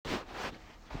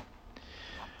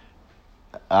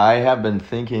I have been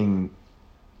thinking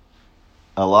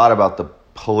a lot about the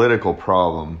political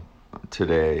problem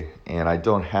today, and I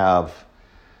don't have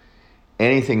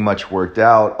anything much worked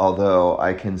out, although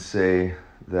I can say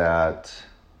that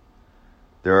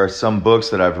there are some books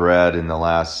that I've read in the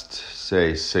last,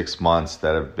 say, 6 months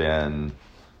that have been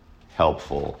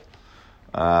helpful.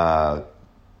 The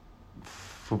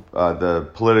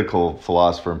political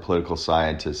philosopher and political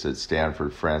scientist at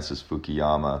Stanford, Francis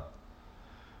Fukuyama,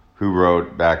 who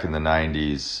wrote back in the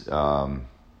 90s,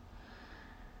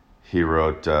 he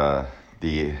wrote The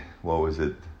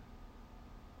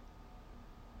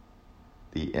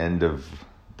End of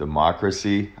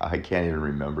Democracy? I can't even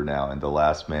remember now. And The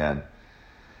Last Man.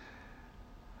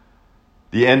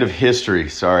 The End of History,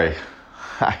 sorry.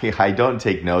 I don't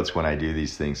take notes when I do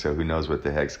these things, so who knows what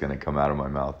the heck's going to come out of my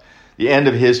mouth. The End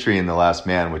of History and The Last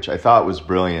Man, which I thought was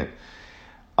brilliant.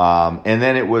 And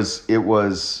then it was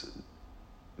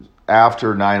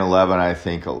after 9/11, I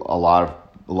think a lot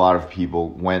of people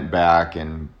went back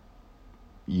and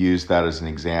used that as an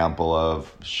example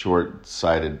of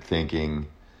short-sighted thinking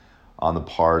on the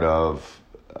part of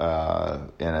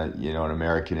an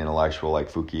American intellectual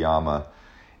like Fukuyama.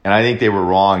 And I think they were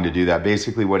wrong to do that.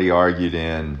 Basically, what he argued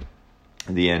in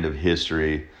The End of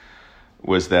History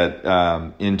was that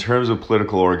in terms of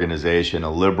political organization,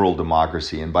 a liberal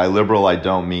democracy, and by liberal I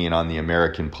don't mean on the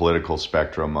American political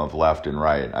spectrum of left and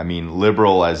right. I mean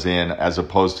liberal as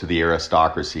opposed to the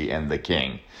aristocracy and the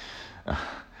king.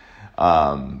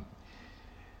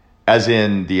 As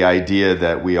in the idea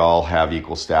that we all have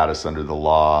equal status under the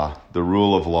law, the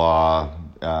rule of law,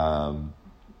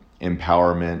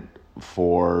 empowerment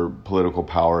for political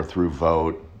power through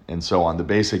vote, and so on, the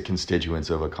basic constituents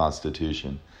of a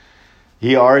constitution.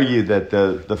 He argued that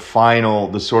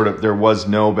there was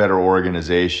no better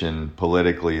organization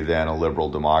politically than a liberal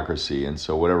democracy. And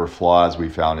so whatever flaws we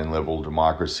found in liberal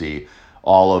democracy,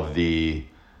 any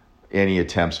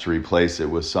attempts to replace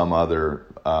it with some other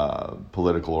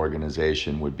political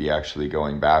organization would be actually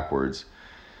going backwards.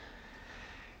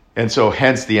 And so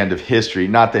hence the end of history.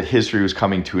 Not that history was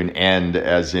coming to an end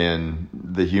as in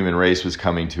the human race was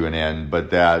coming to an end,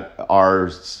 but that our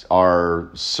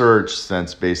search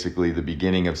since basically the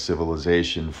beginning of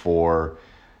civilization for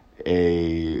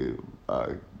a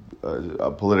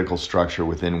political structure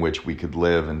within which we could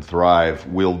live and thrive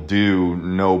will do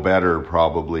no better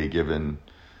probably given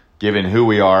who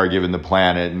we are, given the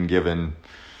planet, and given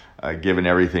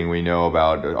everything we know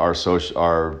about our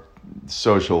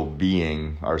social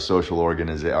being, our social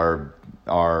organization,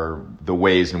 the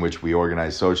ways in which we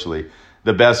organize socially.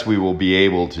 The best we will be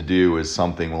able to do is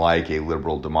something like a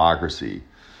liberal democracy,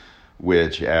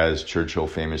 which, as Churchill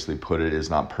famously put it, is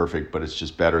not perfect, but it's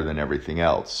just better than everything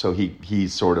else. So he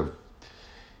sort of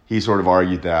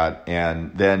argued that,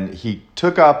 and then he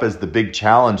took up as the big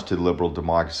challenge to liberal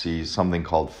democracy something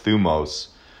called thumos,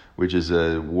 which is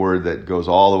a word that goes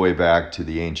all the way back to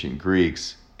the ancient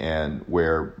Greeks, and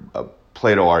where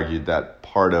Plato argued that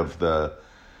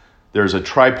there's a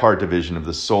tripart division of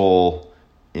the soul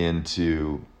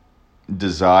into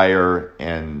desire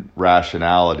and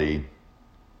rationality,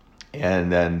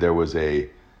 and then there was a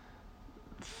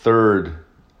third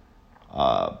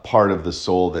part of the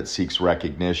soul that seeks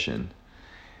recognition,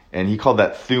 and he called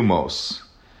that thumos.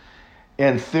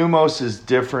 And thumos is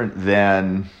different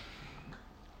than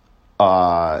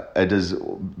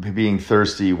being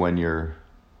thirsty wanting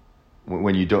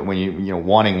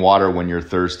water when you're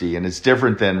thirsty, and it's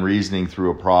different than reasoning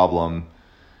through a problem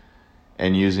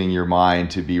and using your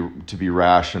mind to be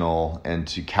rational and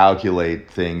to calculate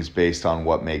things based on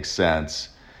what makes sense.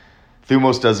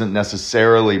 Thumos doesn't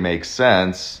necessarily make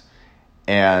sense,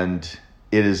 and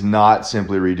it is not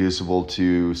simply reducible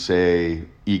to, say,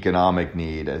 economic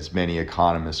need, as many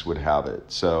economists would have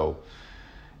it. So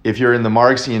if you're in the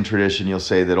Marxian tradition, you'll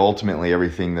say that ultimately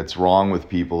everything that's wrong with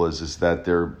people is that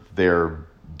they're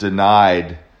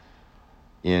denied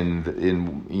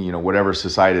in whatever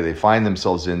society they find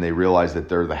themselves in. They realize that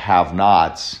they're the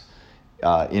have-nots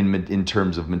in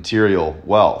terms of material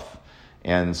wealth.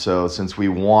 And so since we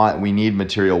need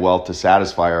material wealth to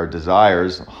satisfy our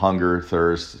desires, hunger,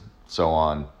 thirst, so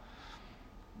on,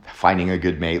 finding a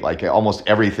good mate, like almost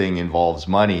everything involves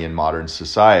money in modern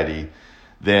society,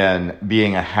 then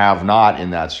being a have-not in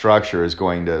that structure is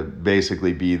going to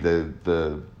basically be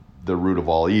the root of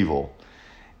all evil.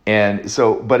 And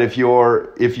so, but if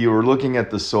you're looking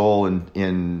at the soul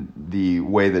in the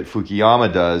way that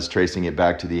Fukuyama does, tracing it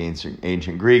back to the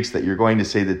ancient Greeks, that you're going to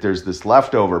say that there's this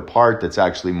leftover part that's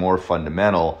actually more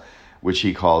fundamental, which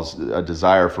he calls a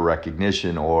desire for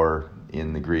recognition, or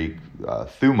in the Greek,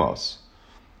 thumos.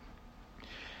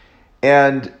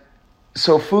 And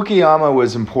So Fukuyama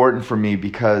was important for me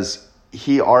because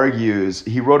he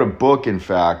wrote a book, in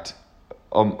fact,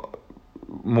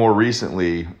 more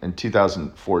recently in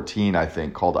 2014, I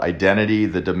think, called Identity,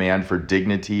 the Demand for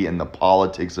Dignity and the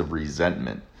Politics of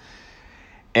Resentment.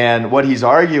 And what he's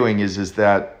arguing is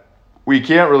that we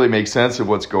can't really make sense of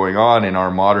what's going on in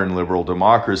our modern liberal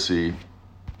democracy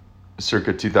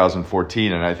circa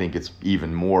 2014, and I think it's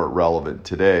even more relevant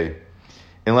today,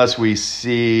 unless we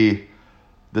see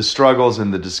the struggles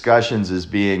and the discussions as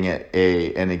being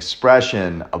an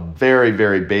expression, a very,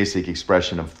 very basic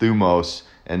expression of thumos,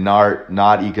 and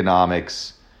not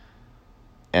economics,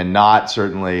 and not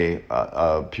certainly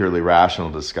a purely rational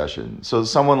discussion. So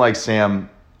someone like Sam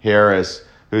Harris,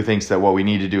 who thinks that what we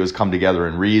need to do is come together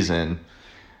and reason,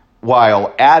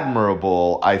 while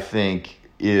admirable, I think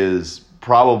is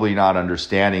probably not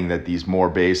understanding that these more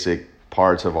basic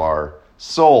parts of our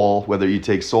soul, whether you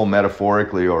take soul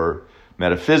metaphorically or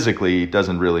metaphysically, it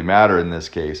doesn't really matter in this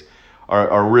case,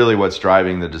 are really what's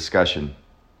driving the discussion.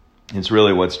 It's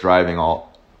really what's driving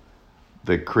all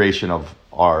the creation of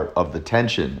the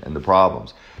tension and the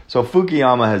problems. So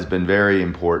Fukuyama has been very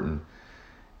important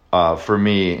for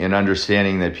me in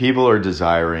understanding that people are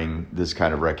desiring this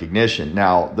kind of recognition.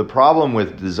 Now, the problem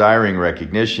with desiring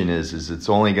recognition is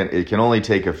it can only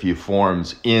take a few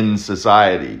forms in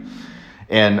society.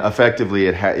 And effectively,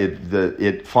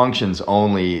 it functions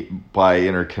only by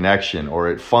interconnection, or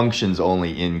it functions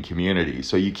only in community.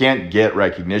 So you can't get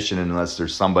recognition unless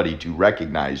there's somebody to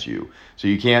recognize you. So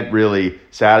you can't really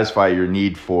satisfy your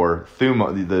need for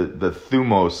the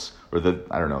thumos, or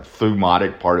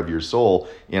thumotic part of your soul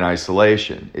in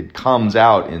isolation. It comes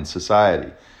out in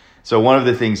society. So one of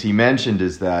the things he mentioned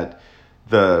is that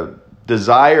the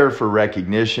desire for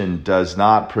recognition does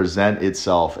not present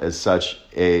itself as such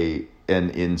an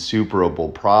insuperable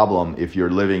problem if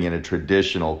you're living in a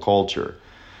traditional culture.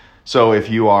 So if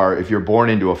you're born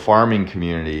into a farming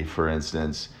community, for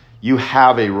instance, you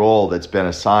have a role that's been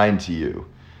assigned to you.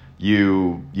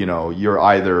 You're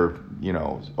either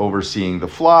overseeing the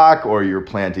flock, or you're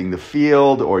planting the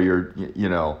field, or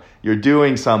you're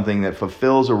doing something that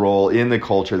fulfills a role in the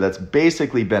culture that's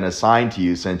basically been assigned to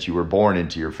you since you were born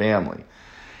into your family.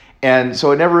 And so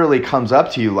it never really comes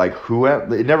up to you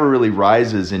it never really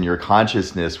rises in your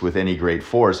consciousness with any great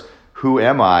force. Who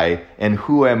am I, and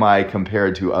who am I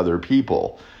compared to other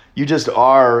people? You just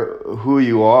are who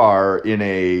you are in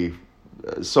a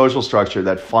social structure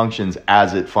that functions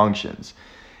as it functions.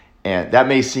 And that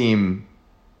may seem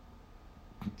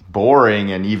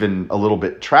boring and even a little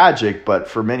bit tragic, but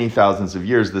for many thousands of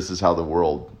years, this is how the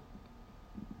world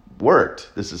worked.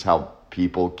 This is how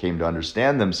people came to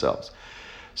understand themselves.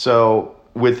 So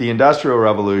with the Industrial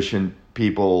Revolution,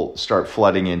 people start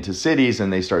flooding into cities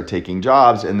and they start taking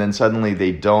jobs, and then suddenly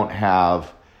they don't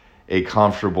have a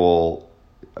comfortable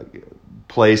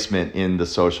placement in the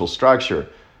social structure.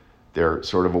 They're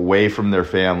sort of away from their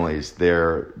families.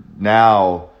 They're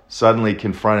now suddenly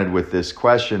confronted with this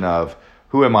question of,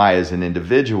 who am I as an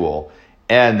individual?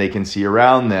 And they can see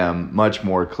around them much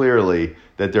more clearly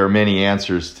that there are many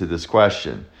answers to this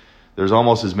question. There's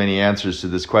almost as many answers to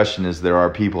this question as there are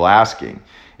people asking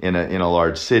in a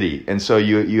large city. And so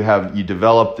you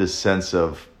develop this sense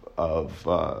of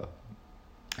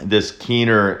this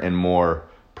keener and more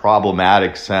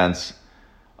problematic sense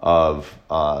of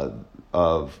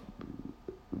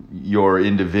your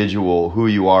individual, who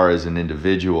you are as an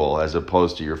individual, as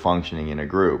opposed to your functioning in a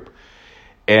group.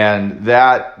 And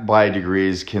that, by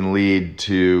degrees, can lead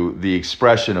to the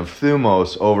expression of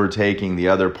thumos overtaking the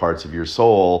other parts of your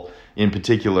soul, in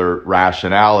particular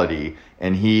rationality.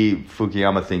 And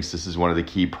Fukuyama thinks this is one of the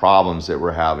key problems that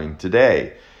we're having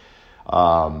today.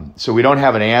 So we don't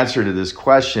have an answer to this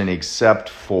question except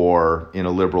for, in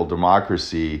a liberal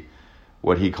democracy,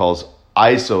 what he calls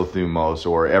isothumos,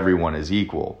 or everyone is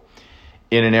equal.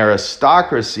 In an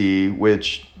aristocracy,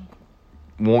 which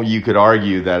you could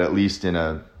argue that at least in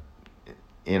a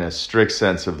strict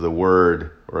sense of the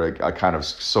word, or a kind of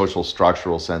social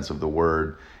structural sense of the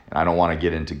word, and I don't want to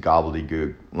get into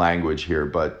gobbledygook language here,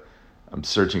 but I'm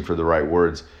searching for the right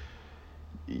words.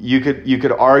 You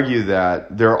could argue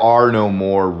that there are no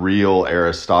more real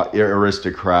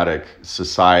aristocratic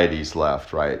societies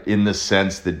left, right? In the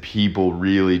sense that people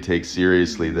really take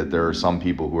seriously that there are some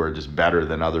people who are just better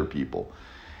than other people.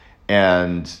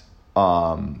 And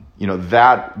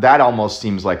that almost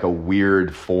seems like a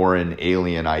weird foreign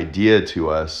alien idea to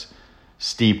us,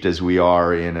 steeped as we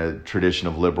are in a tradition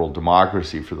of liberal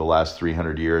democracy for the last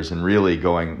 300 years, and really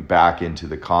going back into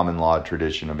the common law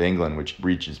tradition of England, which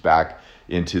reaches back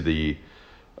into the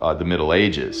Middle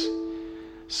Ages.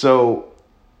 So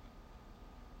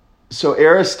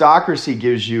aristocracy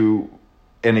gives you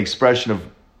an expression of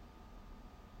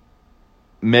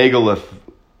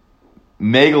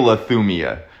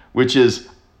megalothumia, which is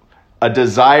a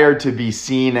desire to be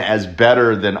seen as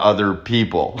better than other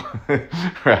people,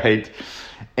 right?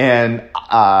 And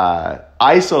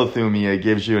isothumia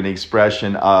gives you an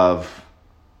expression of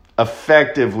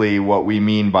effectively what we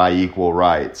mean by equal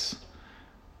rights,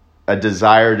 a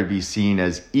desire to be seen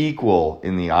as equal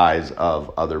in the eyes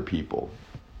of other people.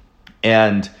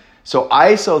 And so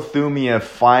isothumia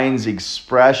finds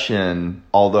expression,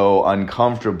 although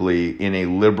uncomfortably, in a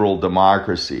liberal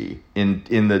democracy, in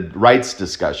the rights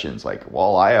discussions, like,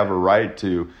 well, I have a right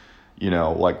to,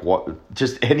 like, what,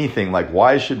 just anything, like,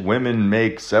 why should women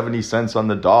make 70 cents on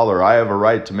the dollar? I have a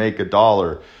right to make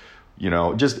 $1.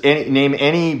 Just name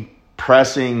any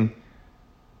pressing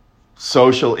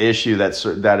social issue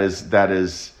that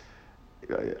is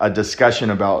a discussion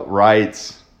about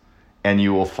rights, and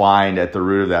you will find at the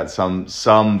root of that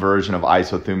some version of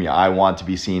isothumia. I want to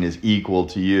be seen as equal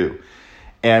to you.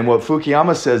 And what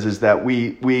Fukuyama says is that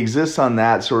we exist on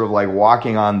that sort of like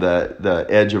walking on the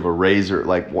edge of a razor,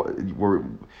 like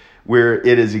where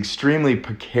it is extremely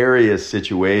precarious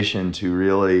situation to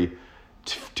really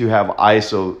to have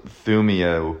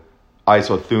isothumia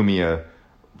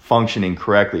functioning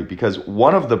correctly, because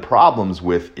one of the problems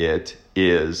with it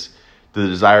is the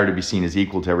desire to be seen as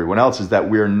equal to everyone else, is that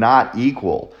we're not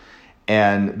equal.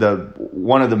 And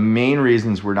one of the main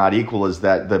reasons we're not equal is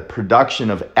that the production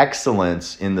of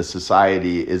excellence in the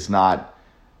society is not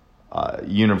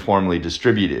uniformly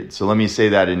distributed. So let me say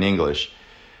that in English.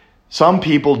 Some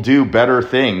people do better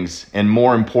things and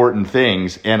more important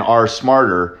things and are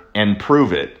smarter and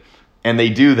prove it. And they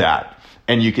do that.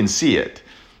 And you can see it.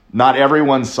 Not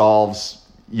everyone solves,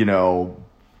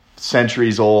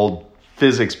 centuries old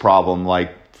physics problems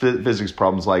like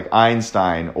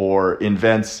Einstein, or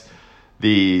invents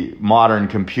the modern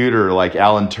computer like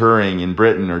Alan Turing in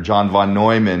Britain, or John von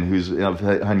Neumann, who's of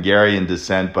Hungarian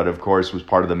descent, but of course was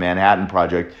part of the Manhattan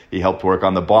Project. He helped work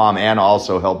on the bomb and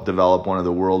also helped develop one of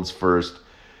the world's first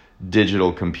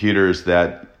digital computers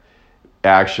that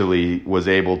actually was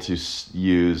able to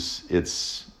use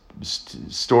its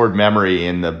stored memory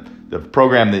in the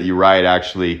program that you write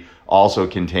actually also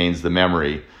contains the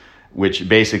memory, which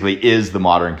basically is the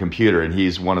modern computer. And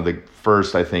he's one of the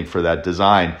first, I think, for that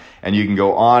design. And you can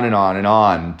go on and on and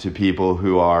on to people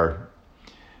who are,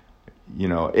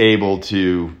 able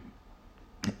to,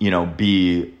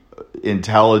 be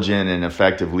intelligent and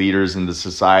effective leaders in the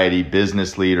society,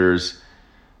 business leaders,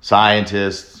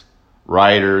 scientists,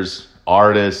 writers,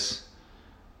 artists,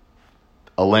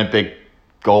 Olympic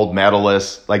gold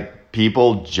medalists. Like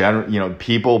people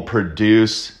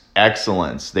produce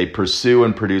excellence. They pursue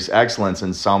and produce excellence,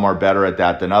 and some are better at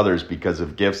that than others because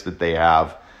of gifts that they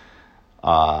have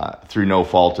through no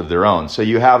fault of their own. So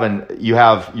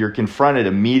you're confronted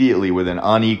immediately with an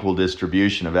unequal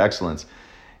distribution of excellence,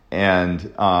 and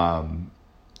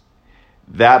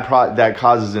that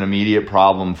causes an immediate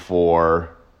problem for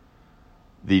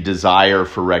the desire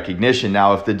for recognition.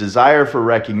 Now, if the desire for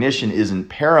recognition isn't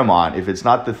paramount, if it's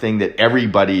not the thing that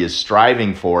everybody is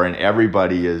striving for and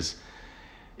everybody is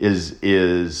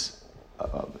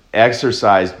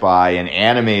exercised by and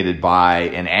animated by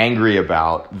and angry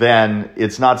about, then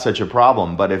it's not such a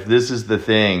problem. But if this is the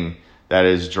thing that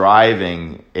is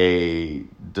driving a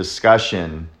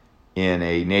discussion in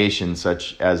a nation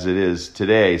such as it is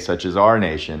today, such as our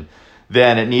nation,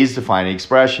 then it needs to find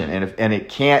expression. And it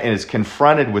can't, and it's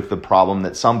confronted with the problem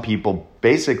that some people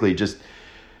basically just,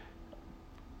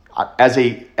 as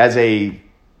a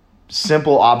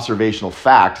simple observational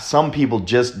fact, some people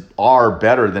just are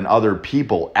better than other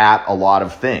people at a lot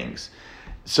of things.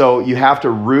 So you have to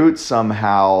root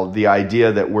somehow the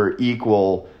idea that we're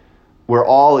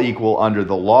all equal under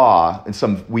the law,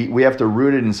 and we have to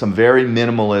root it in some very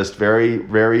minimalist, very,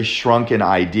 very shrunken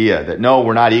idea that no,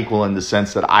 we're not equal in the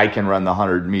sense that I can run the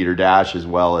 100-meter dash as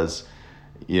well as,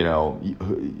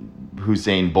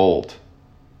 Usain Bolt.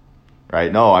 Right?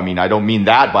 No, I mean, I don't mean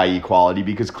that by equality,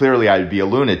 because clearly I'd be a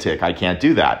lunatic. I can't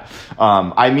do that.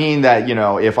 I mean that,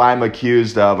 if I'm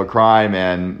accused of a crime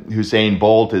and Usain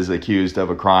Bolt is accused of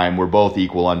a crime, we're both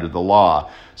equal under the law.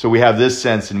 So we have this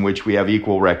sense in which we have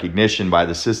equal recognition by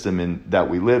the system that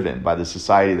we live in, by the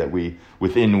society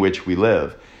within which we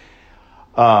live.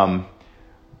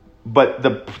 But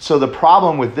the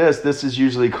problem with this is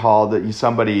usually called, that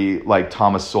somebody like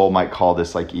Thomas Sowell might call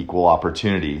this like equal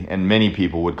opportunity, and many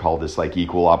people would call this like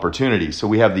equal opportunity. So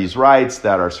we have these rights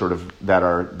that are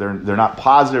they're not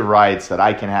positive rights, that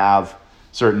I can have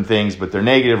certain things, but they're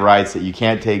negative rights that you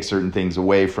can't take certain things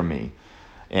away from me.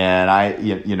 And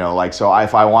so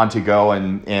if I want to go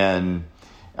and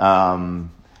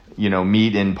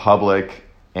meet in public,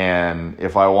 and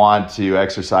if I want to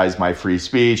exercise my free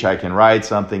speech, I can write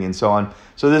something and so on.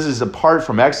 So this is apart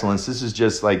from excellence. This is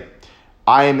just like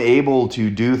I am able to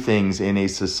do things in a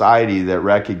society that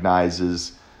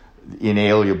recognizes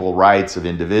inalienable rights of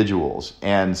individuals.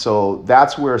 And so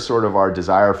that's where sort of our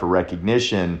desire for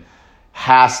recognition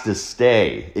has to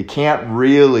stay. It can't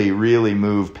really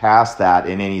move past that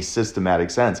in any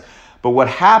systematic sense. But what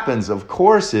happens, of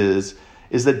course, is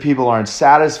that people aren't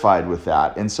satisfied with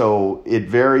that. And so it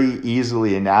very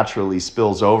easily and naturally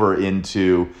spills over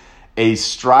into a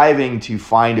striving to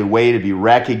find a way to be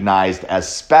recognized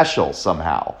as special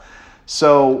somehow.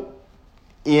 So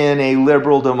in a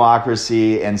liberal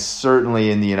democracy, and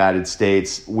certainly in the United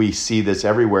States, we see this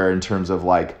everywhere in terms of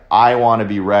like, I want to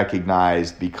be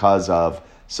recognized because of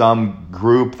some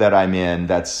group that I'm in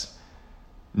that's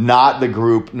not the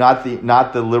group, not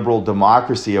the liberal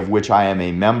democracy of which I am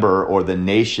a member or the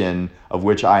nation of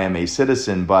which I am a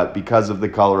citizen, but because of the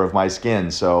color of my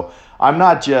skin. So I'm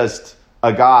not just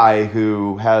a guy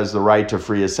who has the right to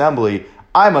free assembly.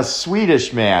 I'm a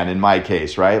Swedish man in my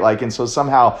case, right? Like, and so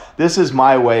somehow this is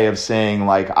my way of saying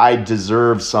like I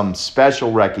deserve some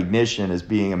special recognition as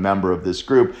being a member of this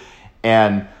group.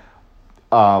 And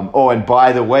and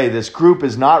by the way, this group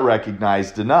is not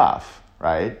recognized enough,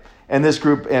 right? And this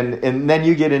group, and then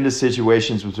you get into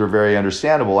situations which are very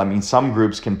understandable. I mean, some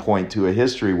groups can point to a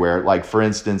history where, like, for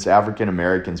instance, African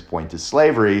Americans point to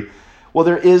slavery. Well,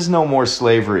 there is no more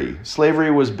slavery. Slavery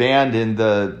was banned in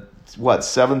the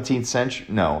 17th century?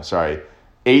 No, sorry,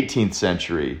 18th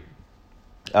century.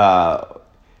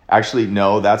 Actually,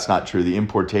 no, that's not true. The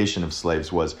importation of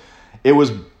slaves was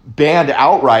banned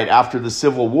outright after the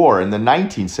Civil War in the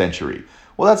 19th century.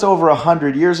 Well, that's over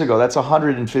 100 years ago. That's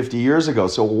 150 years ago.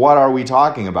 So what are we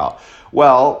talking about?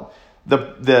 Well,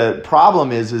 the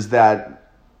problem is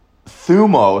that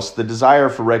thumos, the desire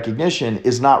for recognition,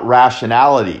 is not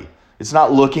rationality. It's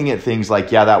not looking at things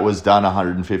like, yeah, that was done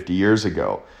 150 years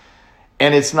ago.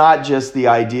 And it's not just the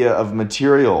idea of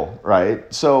material,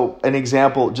 right? So an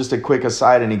example, just a quick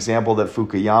aside, an example that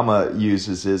Fukuyama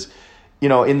uses is,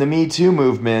 in the Me Too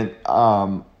movement,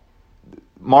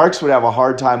 Marx would have a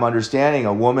hard time understanding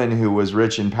a woman who was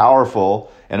rich and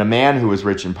powerful and a man who was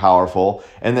rich and powerful.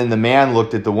 And then the man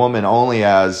looked at the woman only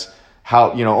as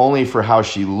only for how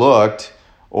she looked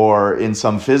or in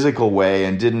some physical way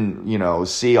and didn't,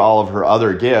 see all of her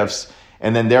other gifts.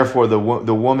 And then therefore the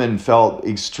woman felt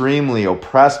extremely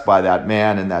oppressed by that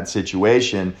man in that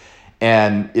situation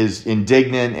and is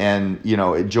indignant and,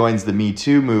 it joins the Me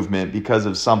Too movement because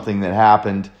of something that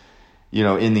happened,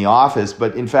 in the office.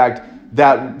 But in fact,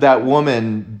 that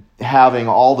woman having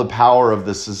all the power of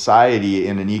the society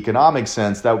in an economic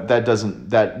sense,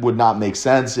 that would not make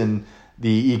sense in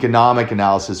the economic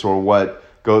analysis or what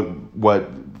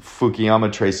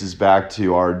Fukuyama traces back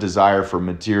to our desire for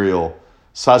material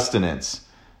sustenance,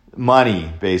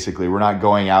 money. Basically, we're not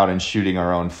going out and shooting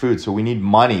our own food, so we need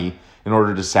money in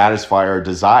order to satisfy our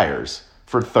desires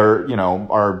for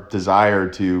our desire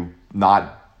to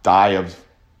not die of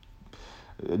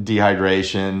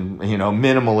dehydration,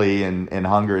 minimally and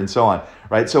hunger and so on,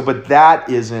 right? So, but that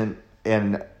isn't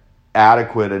an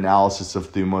adequate analysis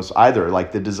of thumos either.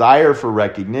 Like the desire for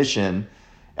recognition,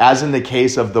 as in the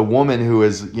case of the woman who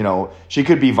is, she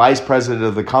could be vice president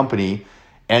of the company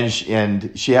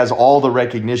and she has all the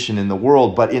recognition in the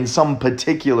world, but in some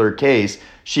particular case,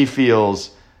 she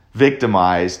feels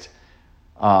victimized.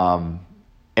 And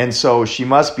so she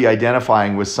must be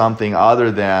identifying with something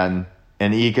other than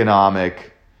an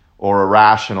economic or a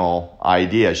rational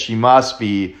idea. She must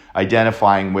be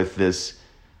identifying with this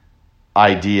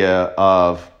idea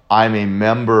of I'm a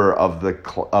member of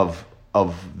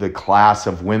the class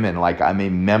of women, like I'm a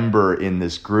member in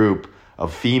this group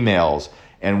of females,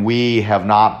 and we have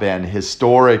not been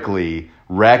historically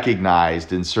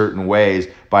recognized in certain ways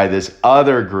by this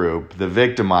other group, the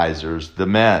victimizers, the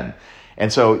men.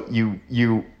 And so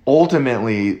you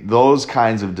ultimately, those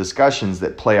kinds of discussions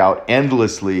that play out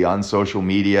endlessly on social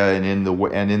media and in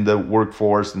the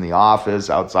workforce, in the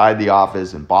office, outside the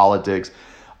office, in politics,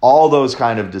 all those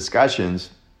kind of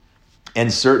discussions,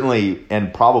 and certainly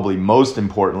and probably most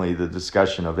importantly, the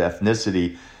discussion of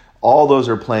ethnicity, all those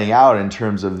are playing out in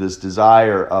terms of this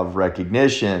desire of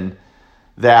recognition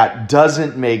that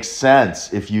doesn't make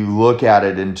sense if you look at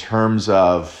it in terms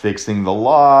of fixing the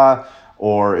law,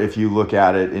 or if you look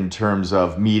at it in terms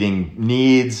of meeting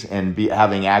needs and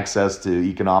having access to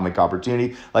economic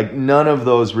opportunity. Like none of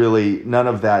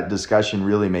that discussion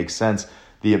really makes sense.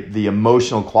 The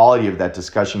emotional quality of that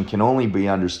discussion can only be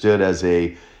understood as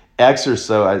a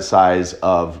exercise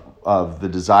of the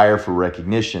desire for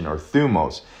recognition, or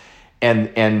thumos,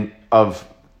 and of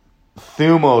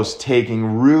thumos taking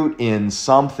root in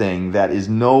something that is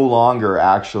no longer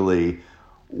actually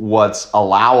what's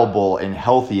allowable and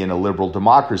healthy in a liberal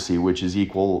democracy, which is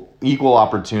equal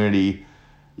opportunity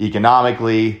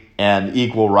economically and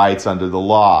equal rights under the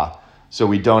law. So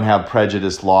we don't have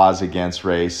prejudiced laws against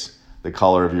race, the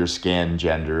color of your skin,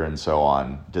 gender, and so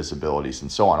on, disabilities, and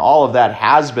so on. All of that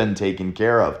has been taken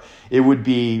care of. It would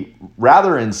be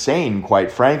rather insane,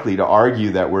 quite frankly, to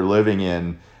argue that we're living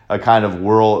in a kind of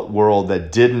world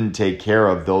that didn't take care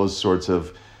of those sorts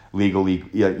of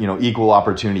equal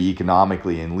opportunity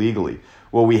economically and legally.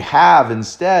 What we have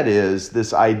instead is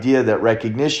this idea that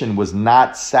recognition was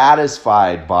not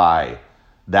satisfied by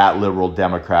that liberal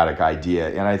democratic idea.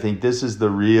 And I think this is the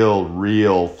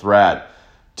real threat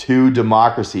to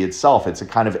democracy itself. It's a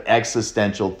kind of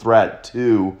existential threat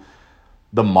to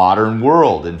the modern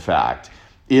world, in fact,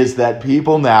 is that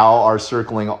people now are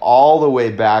circling all the way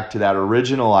back to that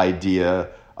original idea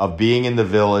of being in the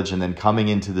village and then coming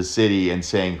into the city and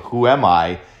saying, who am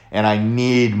I? And I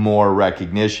need more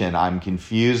recognition. I'm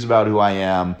confused about who I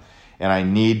am, and I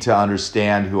need to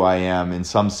understand who I am in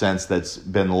some sense that's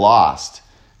been lost.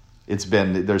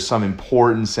 There's some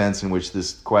important sense in which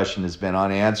this question has been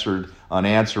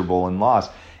unanswerable and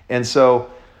lost. And so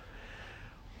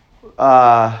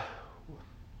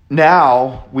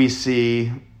now we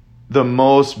see the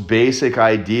most basic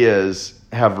ideas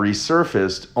have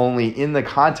resurfaced only in the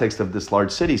context of this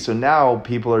large city. So now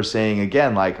people are saying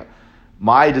again, like,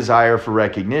 my desire for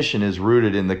recognition is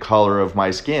rooted in the color of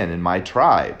my skin, in my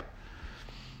tribe,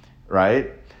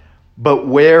 right? But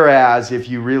whereas if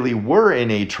you really were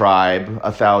in a tribe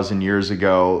 1,000 years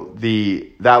ago,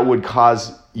 that would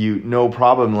cause you no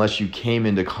problem unless you came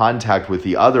into contact with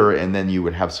the other, and then you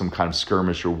would have some kind of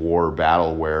skirmish or war or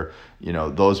battle where,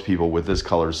 those people with this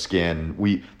color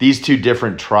skin, these two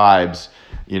different tribes,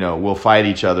 will fight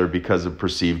each other because of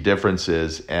perceived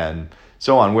differences and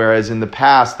so on. Whereas in the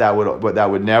past, that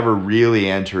would never really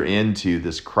enter into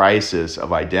this crisis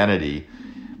of identity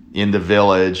in the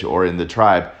village or in the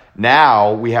tribe.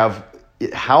 Now we have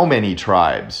how many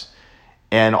tribes,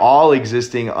 and all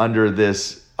existing under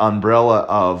this umbrella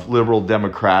of liberal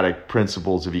democratic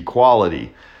principles of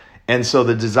equality. And so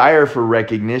the desire for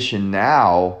recognition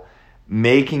now,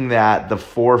 making that the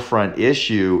forefront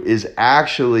issue, is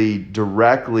actually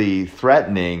directly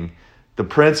threatening the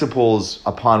principles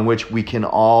upon which we can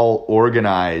all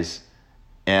organize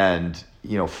and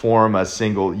form a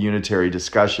single unitary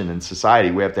discussion in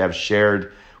society. We have to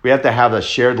have a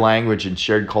shared language and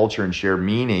shared culture and shared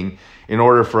meaning in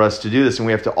order for us to do this. And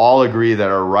we have to all agree that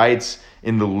our rights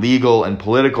in the legal and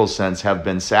political sense have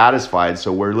been satisfied.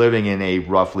 So we're living in a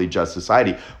roughly just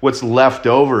society. What's left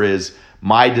over is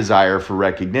my desire for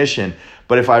recognition.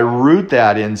 But if I root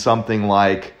that in something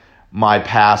like my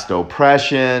past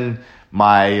oppression,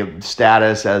 my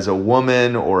status as a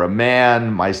woman or a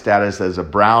man, my status as a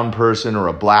brown person or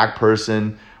a black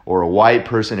person or a white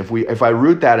person, if I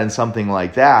root that in something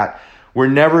like that, we're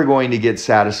never going to get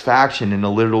satisfaction in a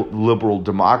liberal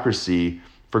democracy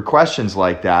for questions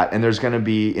like that. And there's going to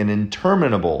be an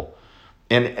interminable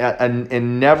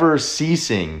and never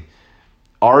ceasing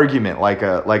argument, like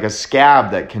a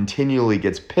scab that continually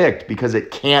gets picked because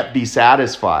it can't be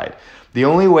satisfied. The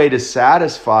only way to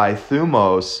satisfy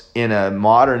thumos in a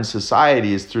modern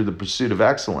society is through the pursuit of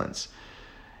excellence.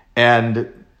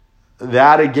 And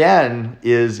that, again,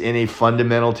 is in a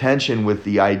fundamental tension with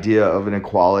the idea of an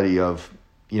equality of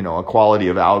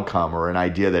outcome, or an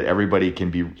idea that everybody can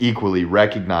be equally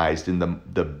recognized in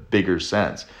the bigger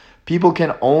sense. People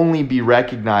can only be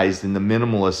recognized in the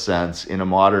minimalist sense in a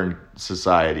modern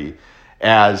society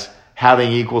as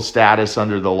having equal status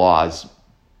under the laws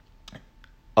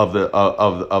of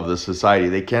the society.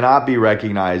 They cannot be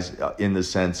recognized in the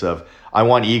sense of, I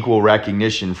want equal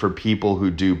recognition for people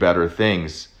who do better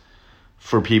things,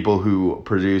 for people who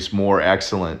produce more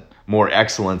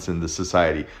excellence in the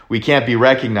society. We can't be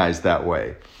recognized that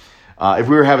way. If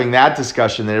we were having that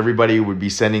discussion, then everybody would be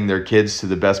sending their kids to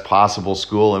the best possible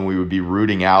school, and we would be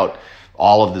rooting out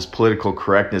all of this political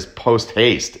correctness post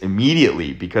haste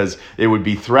immediately, because it would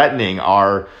be threatening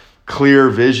our clear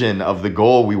vision of the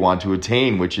goal we want to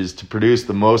attain, which is to produce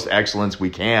the most excellence we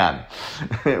can,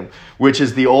 which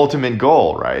is the ultimate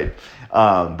goal, right?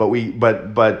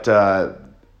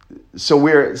 So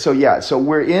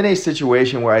we're in a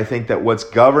situation where I think that what's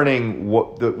governing,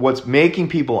 what's making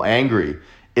people angry,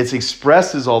 it's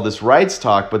expressed as all this rights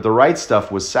talk, but the rights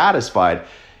stuff was satisfied.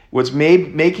 What's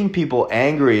making people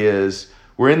angry is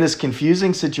we're in this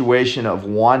confusing situation of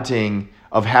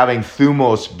having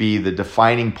thumos be the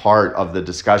defining part of the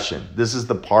discussion. This is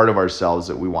the part of ourselves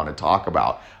that we want to talk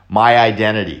about. My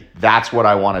identity, that's what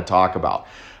I want to talk about.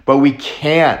 But we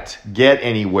can't get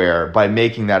anywhere by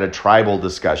making that a tribal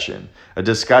discussion, a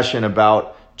discussion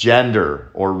about gender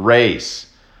or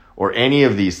race or any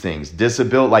of these things,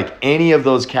 disability, like any of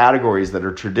those categories that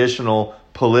are traditional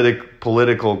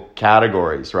political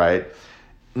categories, right?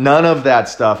 None of that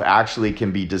stuff actually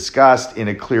can be discussed in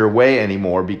a clear way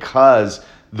anymore because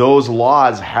those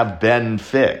laws have been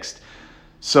fixed.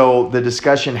 So the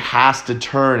discussion has to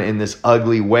turn in this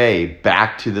ugly way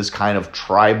back to this kind of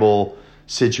tribal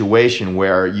situation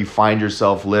where you find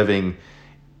yourself living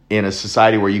in a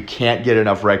society where you can't get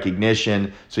enough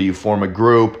recognition, so you form a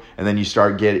group, and then you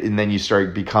start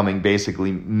becoming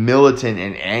basically militant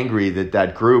and angry that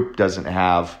that group doesn't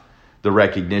have the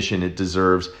recognition it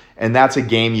deserves, and that's a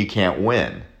game you can't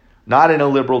win. Not in a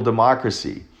liberal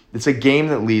democracy. It's a game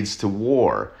that leads to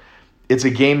war. It's a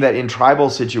game that in tribal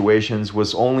situations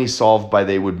was only solved by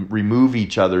they would remove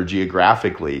each other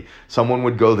geographically. Someone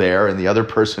would go there and the other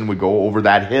person would go over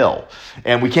that hill.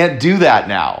 And we can't do that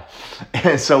now.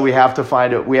 And so we have to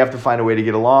find a way to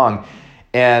get along.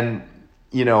 And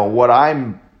you know, what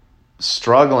I'm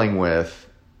struggling with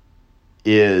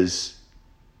is,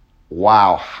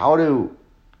 wow, how to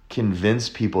convince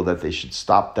people that they should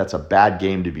stop, that's a bad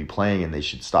game to be playing and they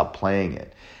should stop playing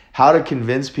it. How to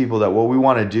convince people that what we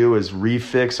want to do is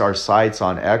refix our sights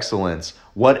on excellence,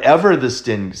 whatever the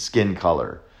skin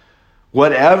color,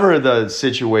 whatever the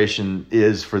situation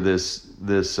is for this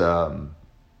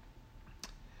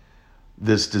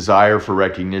desire for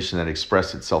recognition that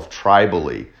expressed itself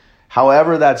tribally.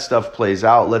 However that stuff plays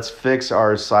out, let's fix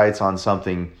our sights on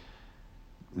something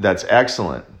that's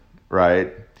excellent,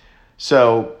 right?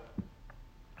 So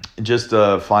just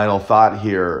a final thought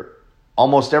here.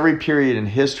 Almost every period in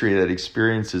history that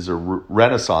experiences a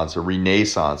renaissance, a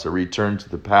renaissance, a return to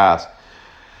the past,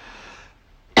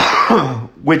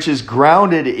 which is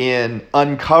grounded in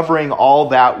uncovering all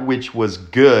that which was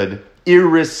good,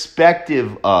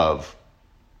 irrespective of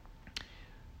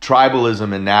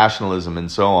tribalism and nationalism and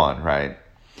so on, right?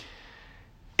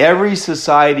 Every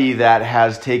society that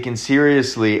has taken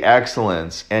seriously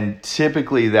excellence, and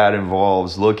typically that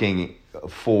involves looking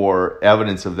for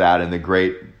evidence of that in the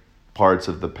great parts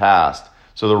of the past.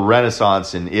 So the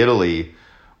Renaissance in Italy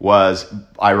was,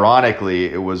 ironically,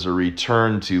 it was a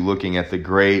return to looking at the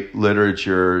great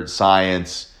literature,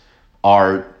 science,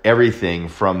 art, everything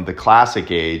from the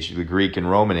classic age, the Greek and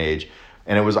Roman age.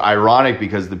 And it was ironic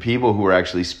because the people who were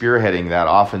actually spearheading that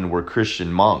often were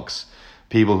Christian monks,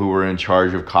 people who were in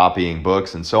charge of copying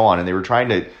books and so on. And they were trying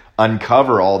to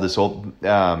uncover all this old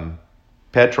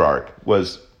Petrarch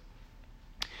was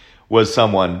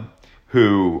someone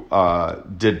who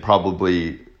did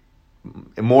probably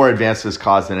more advance this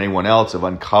cause than anyone else of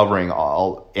uncovering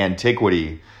all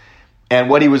antiquity. And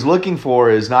what he was looking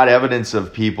for is not evidence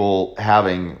of people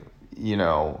having,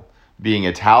 being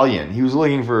Italian. He was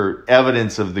looking for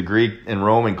evidence of the Greek and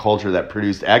Roman culture that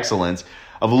produced excellence,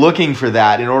 of looking for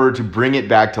that in order to bring it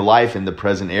back to life in the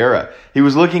present era. He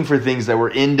was looking for things that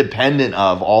were independent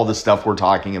of all the stuff we're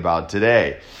talking about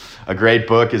today. A great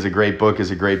book is a great book is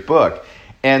a great book.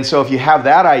 And so if you have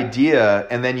that idea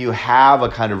and then you have a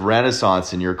kind of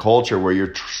renaissance in your culture where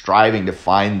you're striving to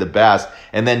find the best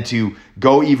and then to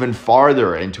go even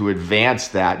farther and to advance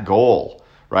that goal,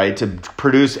 right? To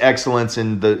produce excellence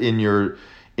in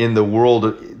the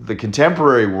world, the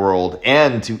contemporary world,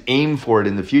 and to aim for it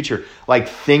in the future, like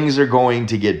things are going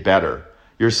to get better.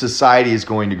 Your society is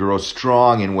going to grow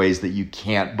strong in ways that you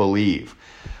can't believe.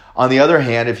 On the other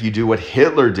hand, if you do what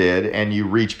Hitler did and you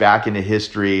reach back into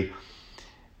history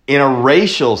in a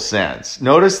racial sense,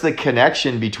 notice the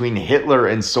connection between Hitler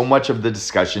and so much of the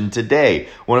discussion today.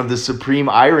 One of the supreme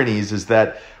ironies is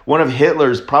that one of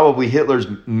Hitler's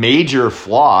major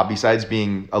flaw, besides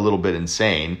being a little bit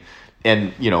insane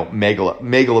and,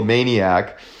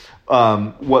 megalomaniac,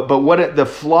 the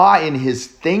flaw in his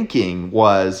thinking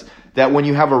was that when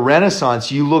you have a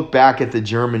renaissance, you look back at the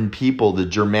German people, the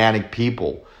Germanic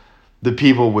people, the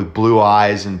people with blue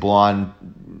eyes and blonde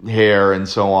hair and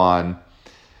so on.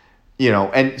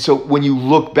 And so when you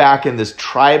look back in this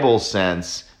tribal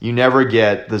sense, you never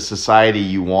get the society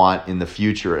you want in the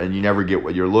future, and you never get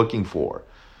what you're looking for.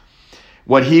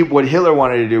 What Hitler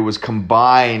wanted to do was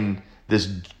combine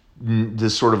this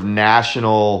sort of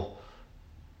national,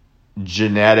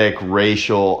 genetic,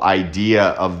 racial idea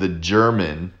of the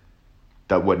German,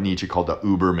 that what Nietzsche called the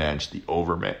Übermensch, the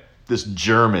overman, this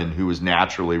German who was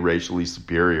naturally racially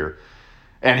superior,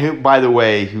 and who, by the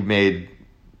way, who made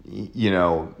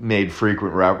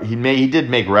frequent he did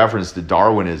make reference to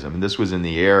Darwinism, and this was in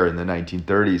the air in the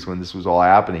 1930s when this was all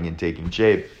happening and taking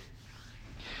shape,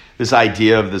 this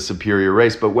idea of the superior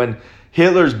race. But when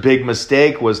Hitler's big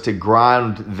mistake was to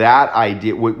ground that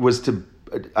idea, was to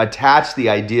attach the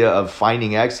idea of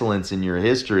finding excellence in your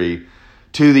history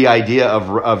to the idea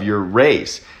of your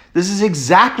race. This is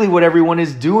exactly what everyone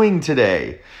is doing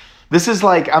today. This is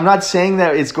like, I'm not saying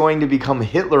that it's going to become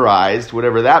Hitlerized,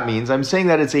 whatever that means. I'm saying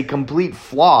that it's a complete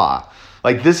flaw.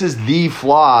 Like, this is the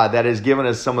flaw that has given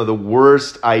us some of the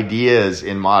worst ideas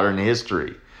in modern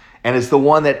history. And it's the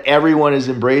one that everyone is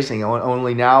embracing,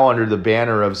 only now under the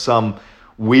banner of some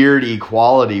weird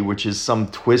equality, which is some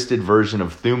twisted version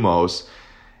of thumos,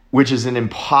 which is an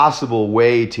impossible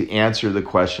way to answer the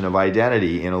question of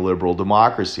identity in a liberal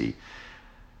democracy.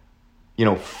 You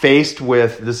know,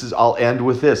 I'll end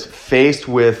with this, faced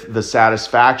with the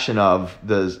satisfaction of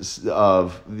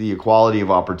the equality of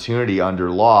opportunity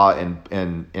under law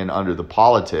and under the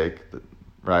politic,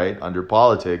 right? Under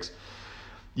politics,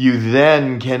 you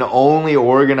then can only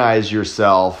organize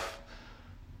yourself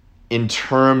in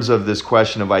terms of this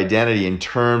question of identity, in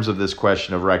terms of this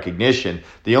question of recognition.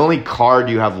 The only card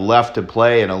you have left to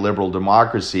play in a liberal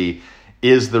democracy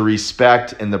is the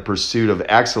respect and the pursuit of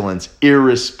excellence,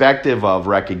 irrespective of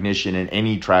recognition in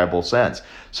any tribal sense.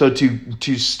 So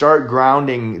to start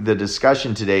grounding the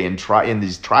discussion today in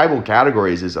these tribal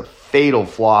categories is a fatal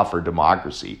flaw for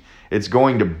democracy. It's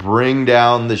going to bring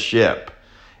down the ship.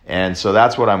 And so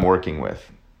that's what I'm working with.